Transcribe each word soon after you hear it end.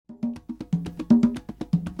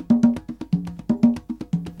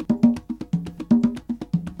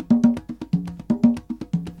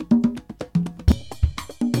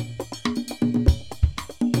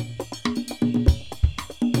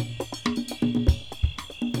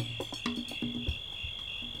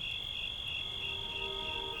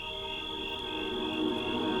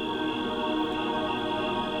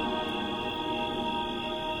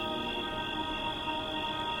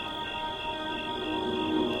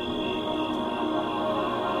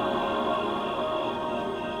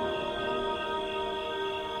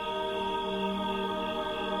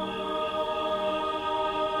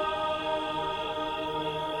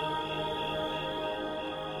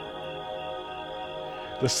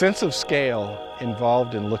The sense of scale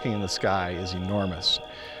involved in looking in the sky is enormous.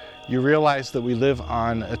 You realize that we live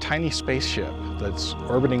on a tiny spaceship that's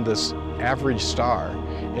orbiting this average star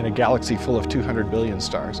in a galaxy full of 200 billion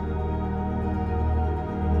stars.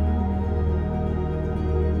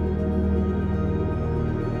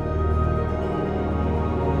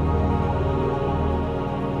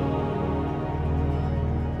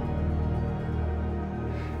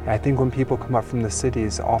 I think when people come up from the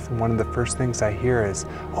cities, often one of the first things I hear is,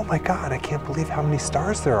 "Oh my God, I can't believe how many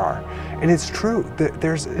stars there are." And it's true,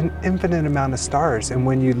 there's an infinite amount of stars, and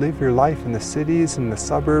when you live your life in the cities and the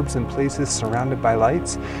suburbs and places surrounded by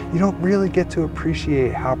lights, you don't really get to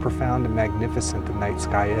appreciate how profound and magnificent the night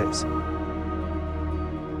sky is.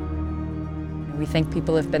 We think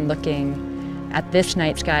people have been looking at this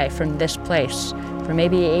night sky from this place for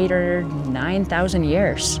maybe 8,000 or 9,000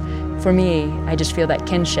 years. For me, I just feel that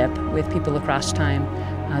kinship with people across time,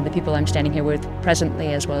 the people I'm standing here with presently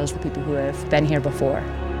as well as the people who have been here before.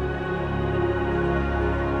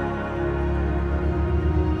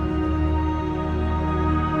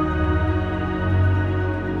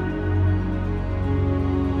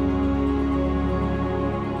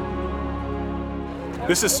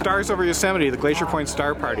 This is Stars Over Yosemite, the Glacier Point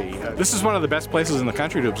Star Party. This is one of the best places in the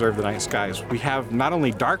country to observe the night skies. We have not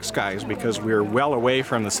only dark skies because we're well away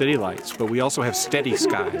from the city lights, but we also have steady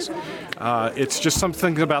skies. It's just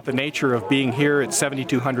something about the nature of being here at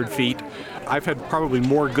 7,200 feet. I've had probably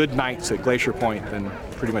more good nights at Glacier Point than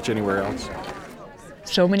pretty much anywhere else.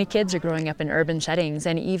 So many kids are growing up in urban settings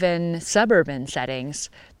and even suburban settings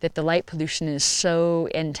that the light pollution is so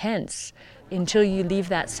intense. Until you leave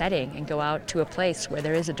that setting and go out to a place where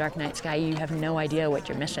there is a dark night sky, you have no idea what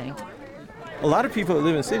you're missing. A lot of people that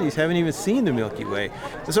live in cities haven't even seen the Milky Way.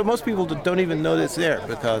 So most people don't even know it's there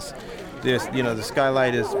because there's, the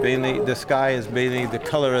skylight is mainly, the sky is mainly the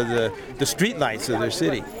color of the street lights of their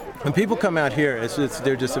city. When people come out here,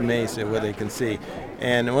 they're just amazed at what they can see.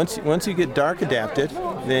 And once you get dark adapted,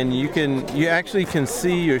 then you actually can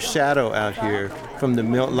see your shadow out here from the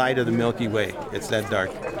light of the Milky Way. It's that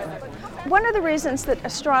dark. One of the reasons that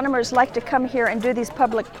astronomers like to come here and do these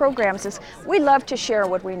public programs is we love to share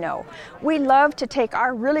what we know. We love to take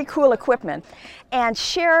our really cool equipment and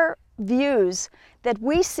share views that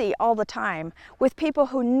we see all the time with people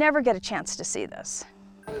who never get a chance to see this.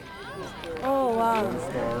 Oh,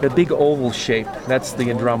 wow. The big oval shape, that's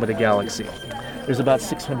the Andromeda Galaxy. There's about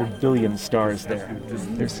 600 billion stars there.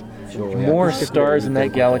 There's more stars in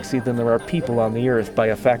that galaxy than there are people on the Earth by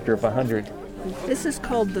a factor of 100. This is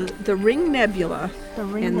called the Ring Nebula,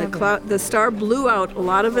 and the star blew out a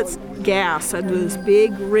lot of its gas into this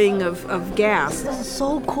big ring of gas. This is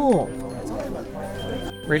so cool.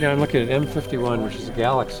 Right now I'm looking at M51, which is a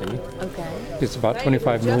galaxy. Okay. It's about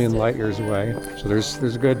 25 million light years away. So there's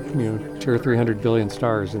a good 200 or 300 billion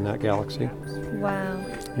stars in that galaxy. Wow.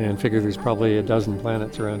 And figure there's probably a dozen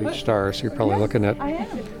planets around each star, so you're probably looking at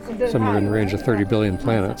somewhere in the range of 30 billion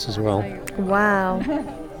planets as well. Wow.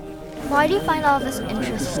 Why do you find all this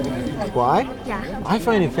interesting? Why? Yeah. I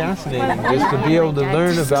find it fascinating just to be able to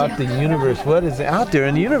learn about the universe, what is out there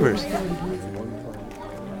in the universe.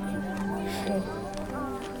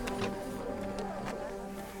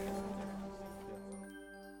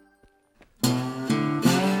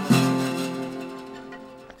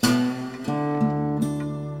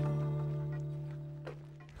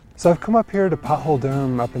 So I've come up here to Pothole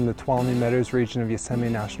Dome up in the Tuolumne Meadows region of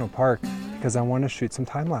Yosemite National Park because I want to shoot some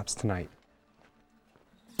time lapse tonight.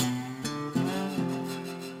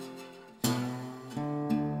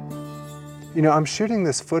 I'm shooting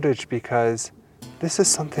this footage because this is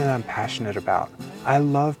something that I'm passionate about. I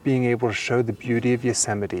love being able to show the beauty of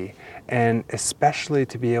Yosemite, and especially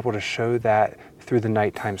to be able to show that through the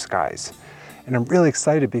nighttime skies. And I'm really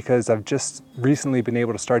excited because I've just recently been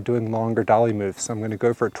able to start doing longer dolly moves. So I'm going to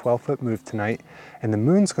go for a 12-foot move tonight, and the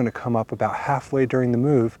moon's going to come up about halfway during the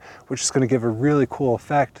move, which is going to give a really cool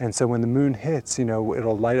effect. And so when the moon hits,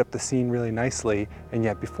 it'll light up the scene really nicely, and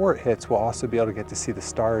yet before it hits, we'll also be able to get to see the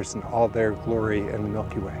stars in all their glory in the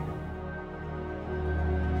Milky Way.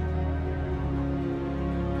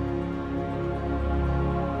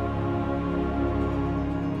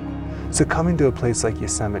 So coming to a place like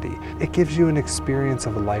Yosemite, it gives you an experience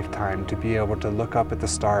of a lifetime to be able to look up at the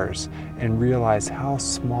stars and realize how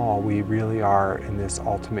small we really are in this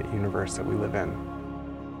ultimate universe that we live in.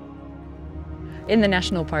 In the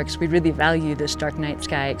national parks, we really value this dark night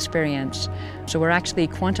sky experience, so we're actually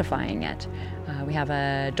quantifying it. We have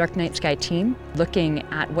a dark night sky team looking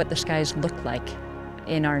at what the skies look like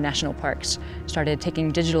in our national parks. Started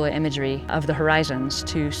taking digital imagery of the horizons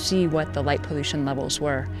to see what the light pollution levels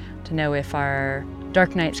were, to know if our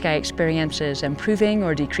dark night sky experiences improving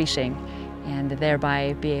or decreasing, and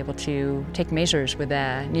thereby be able to take measures with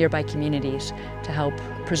nearby communities to help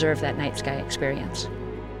preserve that night sky experience.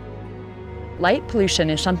 Light pollution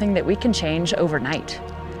is something that we can change overnight.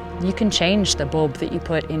 You can change the bulb that you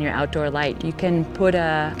put in your outdoor light. You can put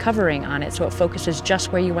a covering on it so it focuses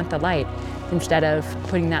just where you want the light, instead of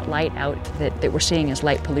putting that light out that we're seeing as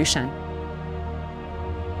light pollution.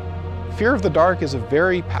 Fear of the dark is a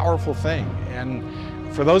very powerful thing, and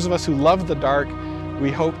for those of us who love the dark,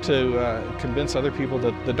 we hope to convince other people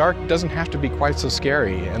that the dark doesn't have to be quite so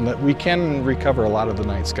scary and that we can recover a lot of the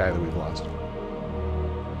night sky that we've lost.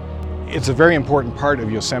 It's a very important part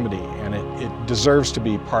of Yosemite, and it deserves to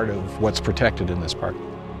be part of what's protected in this park.